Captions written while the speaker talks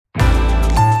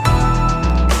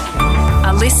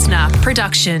listener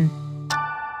production.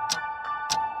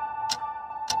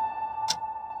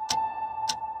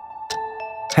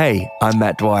 Hey, I'm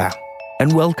Matt Dwyer,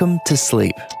 and welcome to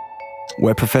Sleep,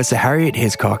 where Professor Harriet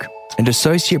Hiscock and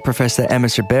Associate Professor Emma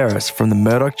Cerberus from the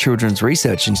Murdoch Children's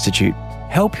Research Institute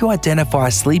help you identify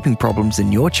sleeping problems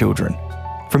in your children,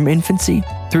 from infancy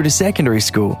through to secondary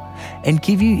school, and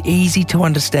give you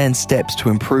easy-to-understand steps to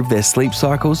improve their sleep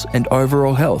cycles and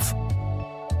overall health.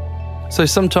 So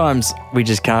sometimes we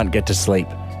just can't get to sleep,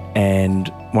 and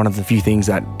one of the few things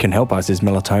that can help us is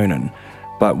melatonin.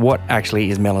 But what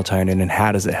actually is melatonin and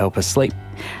how does it help us sleep?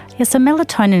 Yeah, so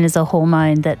melatonin is a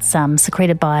hormone that's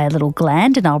secreted by a little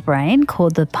gland in our brain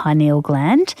called the pineal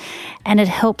gland, and it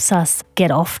helps us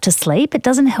get off to sleep. It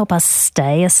doesn't help us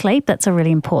stay asleep. That's a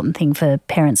really important thing for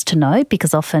parents to know,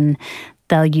 because often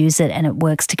they'll use it and it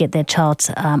works to get their child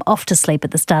off to sleep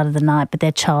at the start of the night, but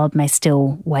their child may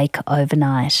still wake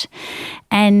overnight.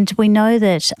 And we know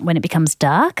that when it becomes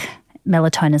dark,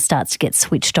 melatonin starts to get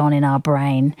switched on in our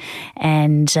brain,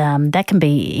 and that can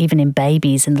be even in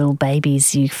babies. In little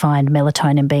babies, you find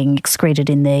melatonin being excreted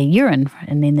in their urine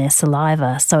and in their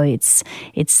saliva. So it's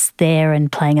there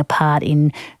and playing a part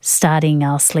in starting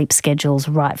our sleep schedules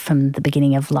right from the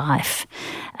beginning of life.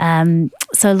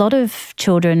 So a lot of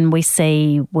children we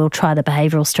see will try the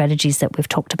behavioural strategies that we've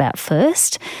talked about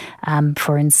first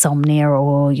for insomnia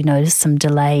or, some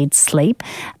delayed sleep.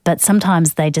 But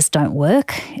sometimes they just don't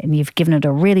work, and you've given it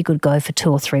a really good go for 2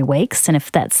 or 3 weeks. And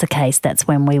if that's the case, that's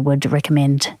when we would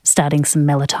recommend starting some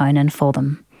melatonin for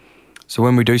them. So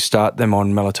when we do start them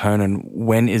on melatonin,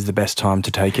 when is the best time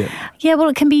to take it? Yeah, well,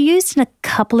 it can be used in a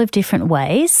couple of different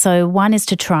ways. So one is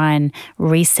to try and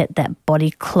reset that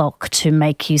body clock to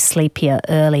make you sleepier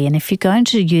early. And if you're going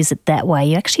to use it that way,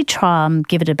 you actually try and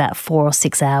give it about 4 or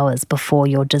 6 hours before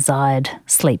your desired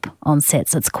sleep onset.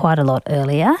 So it's quite a lot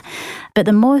earlier. But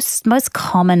the most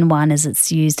common one is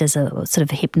it's used as a sort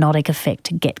of hypnotic effect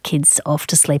to get kids off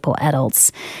to sleep, or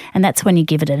adults. And that's when you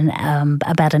give it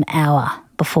about an hour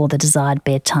before the desired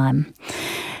bedtime.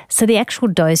 So the actual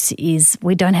dose is,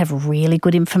 we don't have really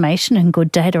good information and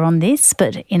good data on this,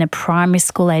 but in a primary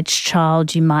school age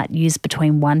child, you might use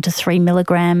between 1 to 3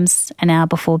 milligrams an hour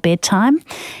before bedtime.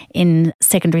 In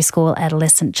secondary school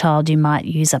adolescent child, you might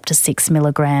use up to 6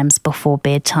 milligrams before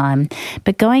bedtime.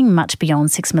 But going much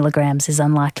beyond 6 milligrams is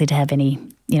unlikely to have any,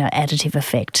 additive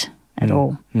effect at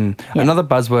all. Yeah. Another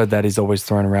buzzword that is always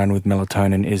thrown around with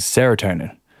melatonin is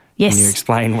serotonin. Yes. Can you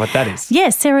explain what that is?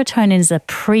 Yes, serotonin is a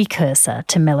precursor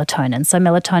to melatonin. So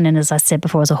melatonin, as I said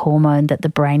before, is a hormone that the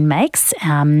brain makes,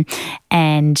 and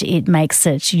it makes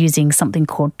it using something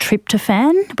called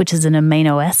tryptophan, which is an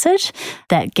amino acid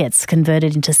that gets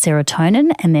converted into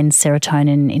serotonin, and then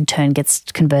serotonin in turn gets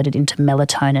converted into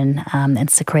melatonin and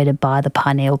secreted by the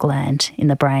pineal gland in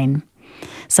the brain.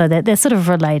 So they're sort of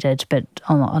related, but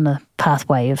on a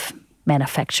pathway of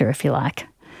manufacture, if you like.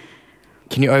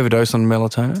 Can you overdose on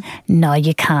melatonin? No,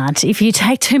 you can't. If you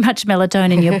take too much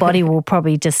melatonin, your body will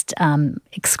probably just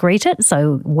excrete it,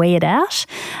 so weigh it out.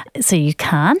 So you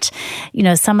can't.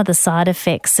 Some of the side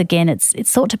effects, again, it's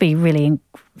thought to be really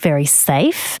very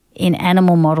safe. In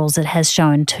animal models, it has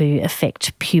shown to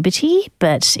affect puberty,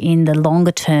 but in the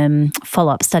longer-term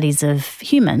follow-up studies of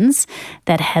humans,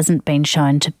 that hasn't been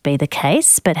shown to be the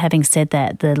case. But having said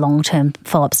that, the long-term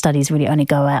follow-up studies really only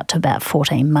go out to about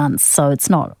 14 months, so it's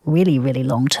not really, really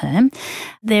long-term.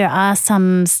 There are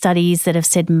some studies that have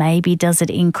said maybe does it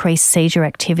increase seizure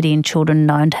activity in children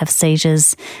known to have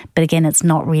seizures, but again, it's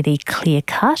not really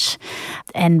clear-cut.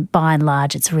 And by and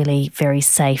large, it's really very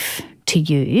safe to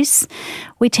use.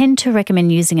 We tend to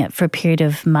recommend using it for a period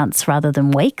of months rather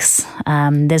than weeks.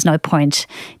 There's no point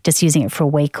just using it for a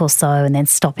week or so and then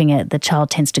stopping it. The child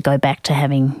tends to go back to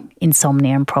having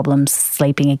insomnia and problems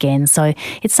sleeping again. So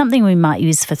it's something we might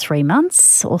use for 3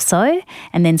 months or so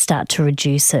and then start to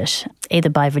reduce it, either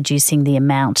by reducing the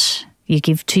amount you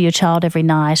give to your child every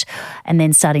night and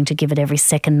then starting to give it every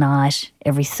second night,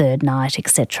 every third night,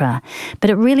 etc. But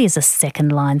it really is a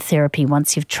second-line therapy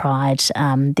once you've tried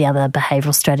the other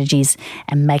behavioural strategies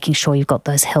and making sure you've got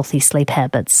those healthy sleep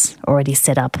habits already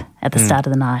set up at the start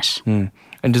of the night.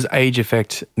 And does age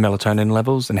affect melatonin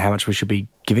levels and how much we should be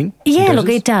giving? Yeah, look,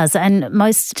 it does. And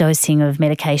most dosing of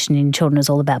medication in children is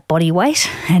all about body weight.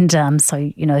 And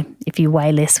so, if you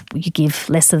weigh less, you give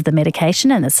less of the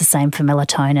medication, and it's the same for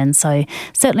melatonin. So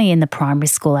certainly in the primary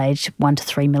school age, 1 to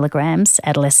 3 milligrams,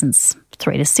 adolescents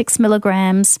 3 to 6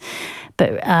 milligrams.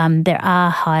 But there are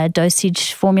higher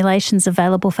dosage formulations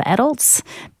available for adults,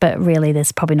 but really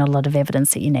there's probably not a lot of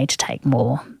evidence that you need to take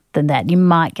more than that. You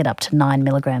might get up to 9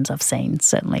 milligrams, I've seen,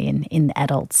 certainly in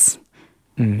adults.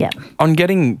 Yeah. On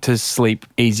getting to sleep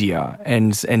easier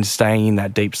and staying in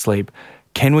that deep sleep,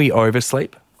 can we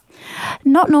oversleep?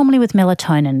 Not normally with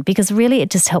melatonin, because really it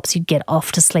just helps you get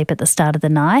off to sleep at the start of the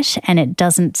night, and it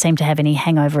doesn't seem to have any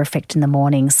hangover effect in the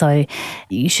morning. So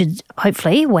you should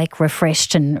hopefully wake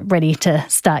refreshed and ready to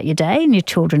start your day, and your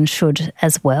children should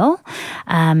as well.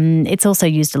 It's also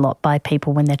used a lot by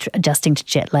people when they're adjusting to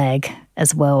jet lag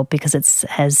as well, because it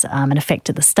has an effect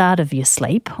at the start of your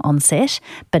sleep onset,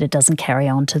 but it doesn't carry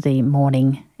on to the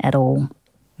morning at all.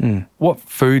 What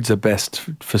foods are best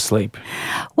for sleep?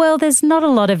 Well, there's not a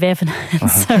lot of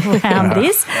evidence around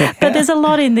this, but there's a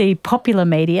lot in the popular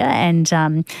media,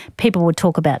 and people would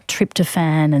talk about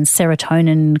tryptophan and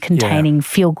serotonin containing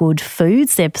feel-good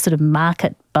foods. They're sort of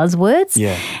market buzzwords.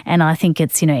 Yeah. And I think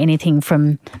it's, anything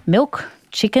from milk,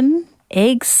 chicken,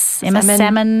 eggs,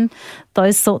 salmon,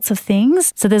 those sorts of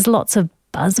things. So there's lots of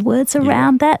buzzwords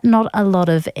around that, not a lot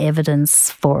of evidence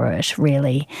for it,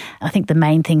 really. I think the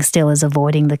main thing still is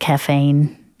avoiding the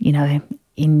caffeine,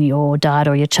 in your diet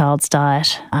or your child's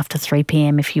diet after 3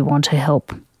 p.m. if you want to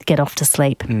help get off to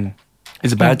sleep.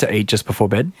 Is it bad to eat just before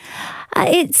bed?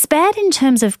 It's bad in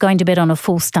terms of going to bed on a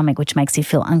full stomach, which makes you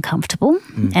feel uncomfortable.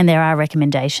 And there are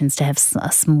recommendations to have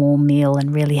a small meal,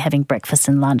 and really having breakfast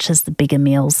and lunch as the bigger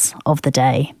meals of the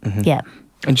day. Yeah.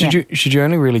 And should you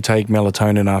only really take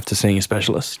melatonin after seeing a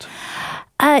specialist?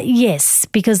 Yes,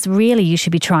 because really you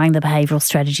should be trying the behavioural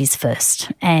strategies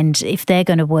first. And if they're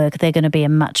going to work, they're going to be a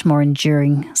much more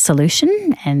enduring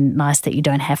solution, and nice that you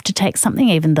don't have to take something,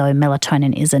 even though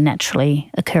melatonin is a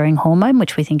naturally occurring hormone,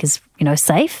 which we think is,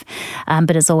 safe.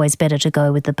 But it's always better to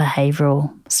go with the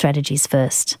behavioural strategies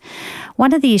first.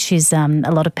 One of the issues a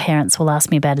lot of parents will ask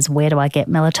me about is, where do I get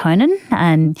melatonin?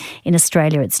 And in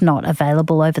Australia, it's not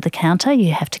available over the counter.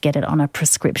 You have to get it on a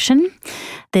prescription.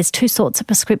 There's two sorts of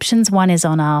prescriptions. One is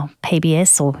on our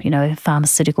PBS, or,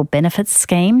 pharmaceutical benefits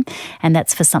scheme, and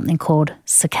that's for something called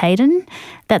Circadin.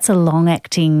 That's a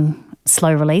long-acting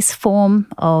slow-release form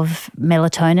of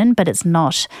melatonin, but it's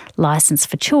not licensed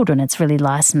for children. It's really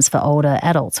licensed for older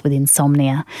adults with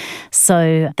insomnia.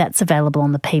 So that's available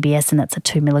on the PBS, and that's a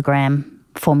 2 milligram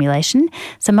formulation.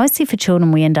 So mostly for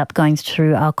children, we end up going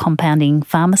through our compounding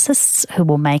pharmacists who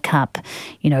will make up,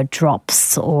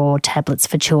 drops or tablets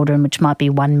for children, which might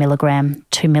be 1 milligram,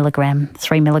 2 milligram,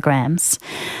 3 milligrams.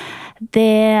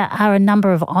 There are a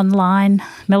number of online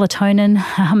melatonin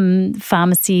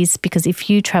pharmacies, because if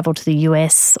you travel to the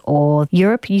US or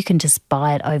Europe, you can just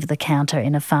buy it over the counter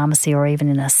in a pharmacy or even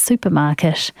in a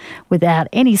supermarket without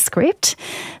any script.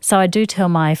 So I do tell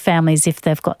my families, if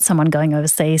they've got someone going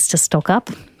overseas, to stock up,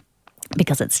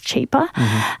 because it's cheaper.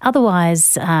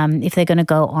 Otherwise, if they're going to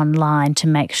go online, to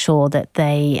make sure that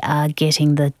they are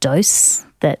getting the dose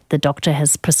that the doctor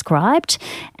has prescribed,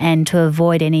 and to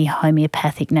avoid any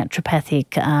homeopathic,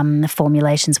 naturopathic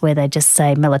formulations where they just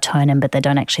say melatonin but they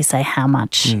don't actually say how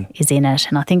much is in it.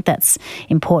 And I think that's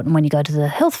important when you go to the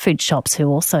health food shops, who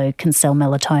also can sell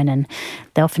melatonin.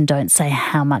 They often don't say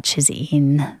how much is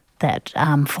in that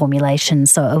formulation,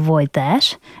 so avoid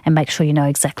that and make sure you know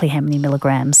exactly how many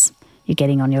milligrams you're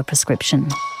getting on your prescription.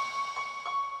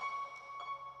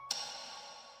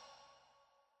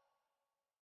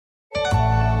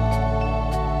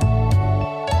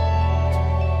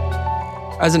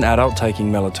 As an adult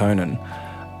taking melatonin,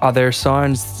 are there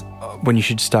signs when you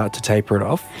should start to taper it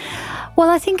off? Well,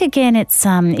 I think, again, it's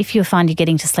if you find you're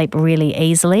getting to sleep really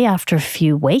easily after a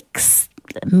few weeks,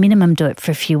 minimum do it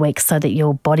for a few weeks so that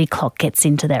your body clock gets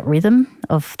into that rhythm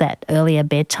of that earlier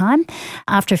bedtime.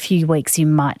 After a few weeks, you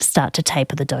might start to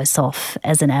taper the dose off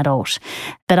as an adult.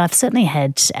 But I've certainly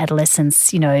had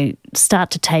adolescents,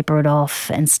 start to taper it off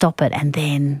and stop it, and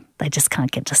then they just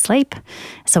can't get to sleep.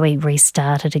 So we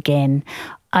restart it again.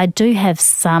 I do have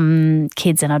some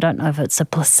kids, and I don't know if it's a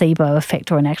placebo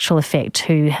effect or an actual effect,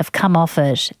 who have come off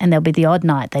it, and there'll be the odd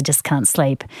night they just can't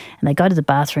sleep, and they go to the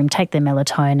bathroom, take their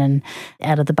melatonin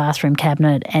out of the bathroom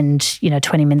cabinet, and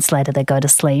 20 minutes later they go to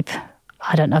sleep.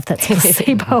 I don't know if that's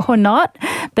placebo or not,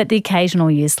 but the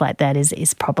occasional use like that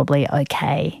is probably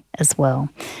okay as well.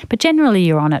 But generally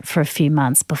you're on it for a few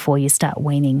months before you start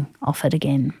weaning off it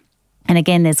again. And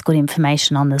again, there's good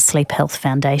information on the Sleep Health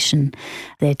Foundation.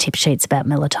 Their tip sheets about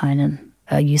melatonin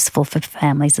are useful for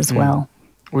families as well.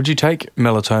 Would you take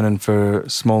melatonin for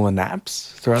smaller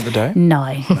naps throughout the day?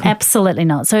 No, absolutely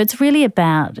not. So it's really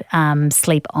about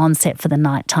sleep onset for the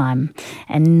nighttime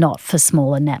and not for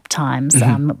smaller nap times.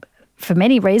 For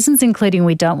many reasons, including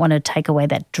we don't want to take away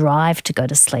that drive to go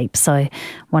to sleep. So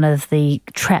one of the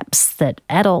traps that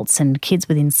adults and kids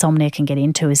with insomnia can get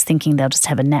into is thinking they'll just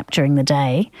have a nap during the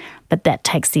day, but that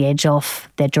takes the edge off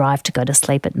their drive to go to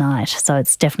sleep at night. So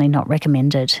it's definitely not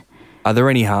recommended. Are there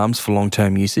any harms for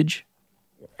long-term usage?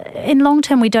 In long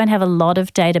term, we don't have a lot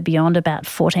of data beyond about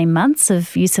 14 months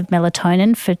of use of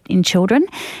melatonin in children.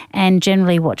 And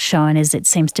generally what's shown is it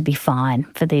seems to be fine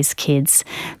for these kids.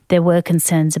 There were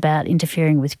concerns about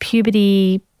interfering with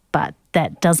puberty, but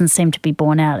that doesn't seem to be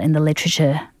borne out in the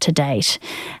literature to date.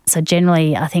 So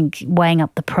generally, I think weighing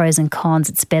up the pros and cons,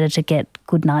 it's better to get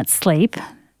good night's sleep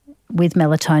with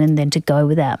melatonin than to go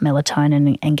without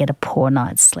melatonin and get a poor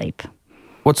night's sleep.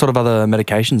 What sort of other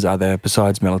medications are there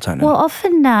besides melatonin? Well,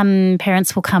 often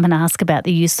parents will come and ask about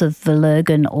the use of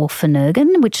Vilergan or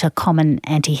Phenergan, which are common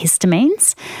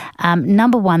antihistamines.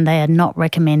 Number one, they are not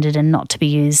recommended and not to be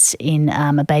used in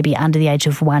a baby under the age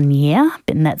of 1 year,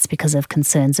 and that's because of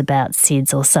concerns about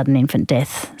SIDS or sudden infant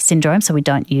death syndrome, so we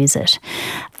don't use it.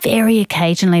 Very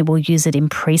occasionally we'll use it in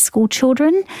preschool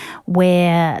children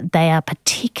where they are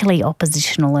particularly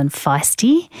oppositional and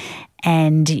feisty,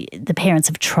 and the parents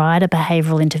have tried a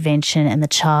behavioural intervention and the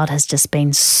child has just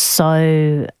been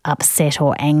so upset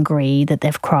or angry that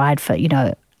they've cried for,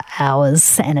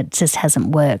 hours and it just hasn't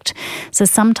worked. So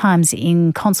sometimes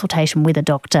in consultation with a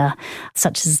doctor,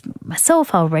 such as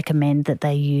myself, I'll recommend that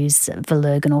they use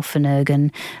Vilergan or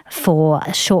Phenergan for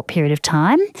a short period of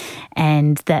time,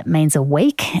 and that means a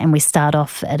week, and we start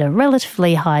off at a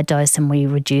relatively high dose and we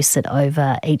reduce it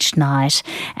over each night,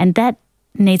 and that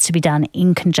needs to be done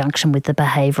in conjunction with the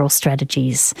behavioural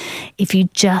strategies. If you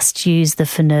just use the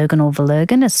Phenergan or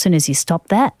Vilergan, as soon as you stop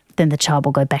that, then the child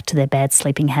will go back to their bad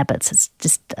sleeping habits. It's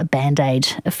just a Band-Aid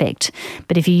effect.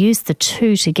 But if you use the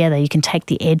two together, you can take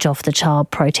the edge off the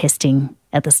child protesting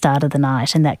at the start of the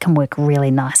night, and that can work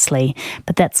really nicely.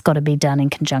 But that's got to be done in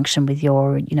conjunction with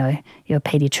your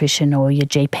paediatrician or your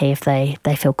GP if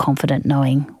they feel confident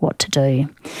knowing what to do.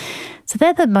 So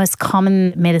they're the most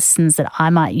common medicines that I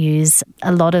might use.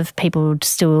 A lot of people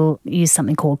still use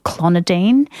something called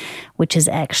clonidine, which is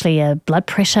actually a blood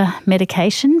pressure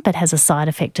medication but has a side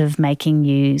effect of making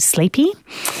you sleepy,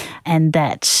 and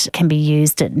that can be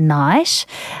used at night.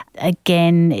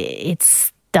 Again,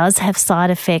 it does have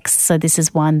side effects, so this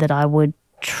is one that I would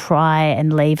try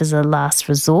and leave as a last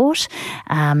resort.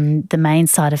 The main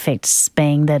side effects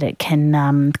being that it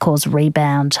can cause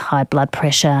rebound high blood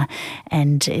pressure,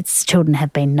 and children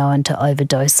have been known to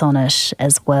overdose on it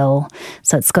as well.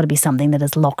 So it's got to be something that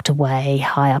is locked away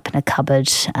high up in a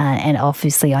cupboard and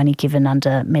obviously only given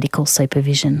under medical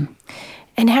supervision.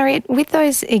 And Harriet, with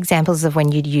those examples of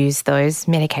when you'd use those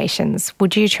medications,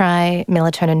 would you try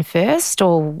melatonin first,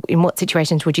 or in what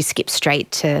situations would you skip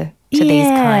straight to these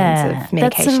kinds of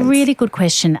medications? That's a really good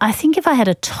question. I think if I had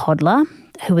a toddler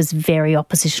who was very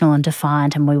oppositional and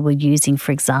defiant and we were using,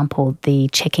 for example, the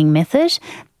checking method,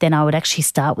 then I would actually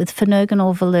start with Phenergan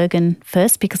or Vilergan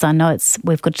first, because I know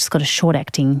we've just got a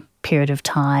short-acting period of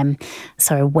time,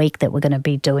 so a week that we're going to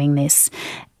be doing this.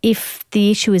 If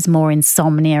the issue is more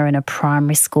insomnia in a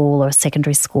primary school or a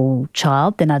secondary school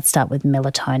child, then I'd start with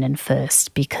melatonin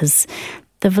first, because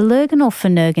the Vilergan or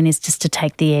Phenergan is just to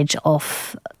take the edge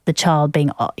off the child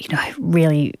being,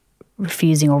 really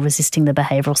refusing or resisting the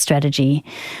behavioural strategy,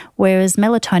 whereas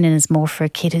melatonin is more for a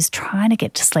kid who's trying to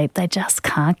get to sleep. They just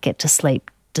can't get to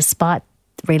sleep despite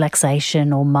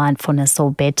relaxation or mindfulness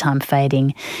or bedtime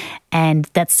fading, and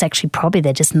that's actually probably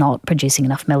they're just not producing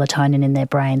enough melatonin in their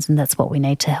brains, and that's what we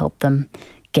need to help them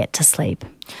get to sleep.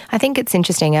 I think it's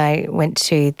interesting. I went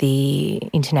to the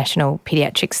International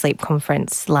Pediatric Sleep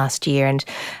Conference last year, and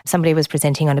somebody was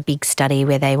presenting on a big study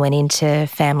where they went into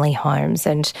family homes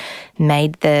and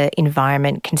made the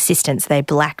environment consistent. So they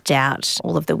blacked out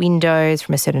all of the windows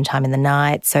from a certain time in the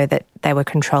night so that they were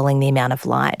controlling the amount of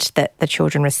light that the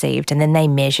children received, and then they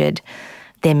measured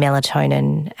their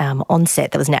melatonin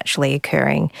onset that was naturally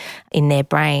occurring in their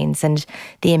brains. And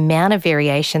the amount of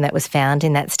variation that was found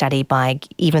in that study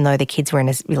even though the kids were in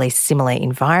a really similar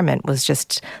environment, was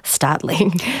just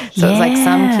startling. So it was like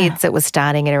some kids it was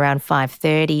starting at around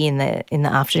 5:30 in the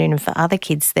afternoon, and for other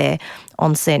kids their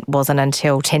onset wasn't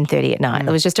until 10:30 at night.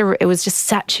 It was just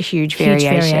such a huge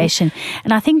variation.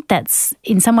 And I think that's,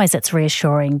 in some ways that's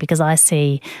reassuring, because I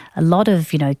see a lot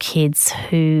of, kids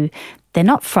who they're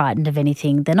not frightened of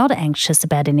anything. They're not anxious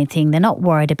about anything. They're not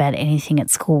worried about anything at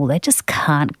school. They just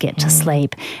can't get to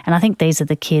sleep. And I think these are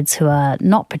the kids who are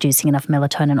not producing enough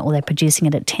melatonin, or they're producing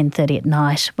it at 10:30 at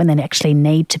night when they actually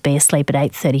need to be asleep at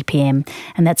 8:30 p.m.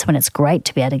 And that's when it's great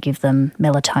to be able to give them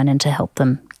melatonin to help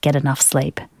them get enough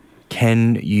sleep.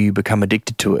 Can you become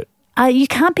addicted to it? You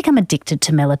can't become addicted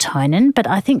to melatonin, but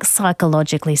I think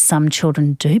psychologically some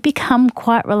children do become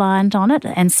quite reliant on it.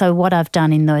 And so what I've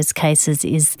done in those cases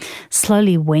is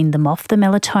slowly wean them off the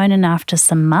melatonin after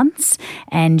some months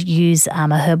and use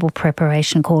a herbal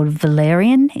preparation called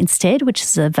valerian instead, which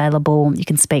is available. You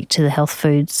can speak to the health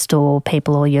food store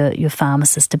people or your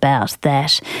pharmacist about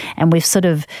that. And we've sort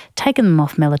of taken them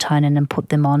off melatonin and put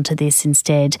them onto this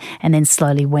instead, and then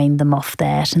slowly weaned them off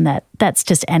that. And that's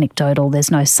just anecdotal. There's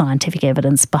no scientific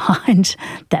evidence behind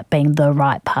that being the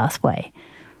right pathway.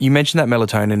 You mentioned that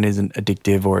melatonin isn't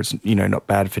addictive or it's, not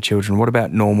bad for children. What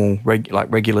about normal,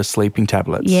 regular sleeping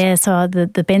tablets? Yeah, so the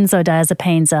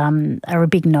benzodiazepines are a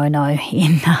big no-no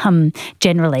in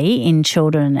generally in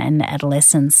children and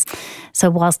adolescents. So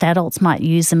whilst adults might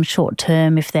use them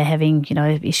short-term if they're having,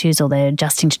 issues or they're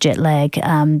adjusting to jet lag,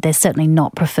 they're certainly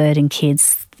not preferred in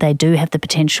kids. They do have the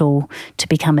potential to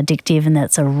become addictive, and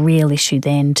that's a real issue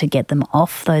then to get them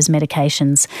off those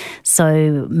medications.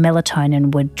 So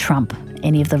melatonin would trump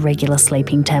any of the regular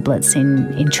sleeping tablets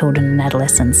in children and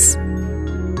adolescents.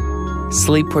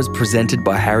 Sleep was presented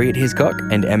by Harriet Hiscock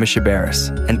and Emma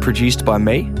Shabaris and produced by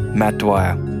me, Matt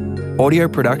Dwyer. Audio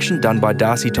production done by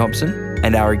Darcy Thompson,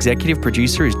 and our executive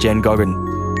producer is Jen Goggin.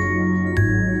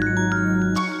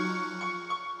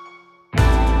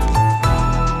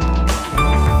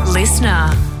 Listener.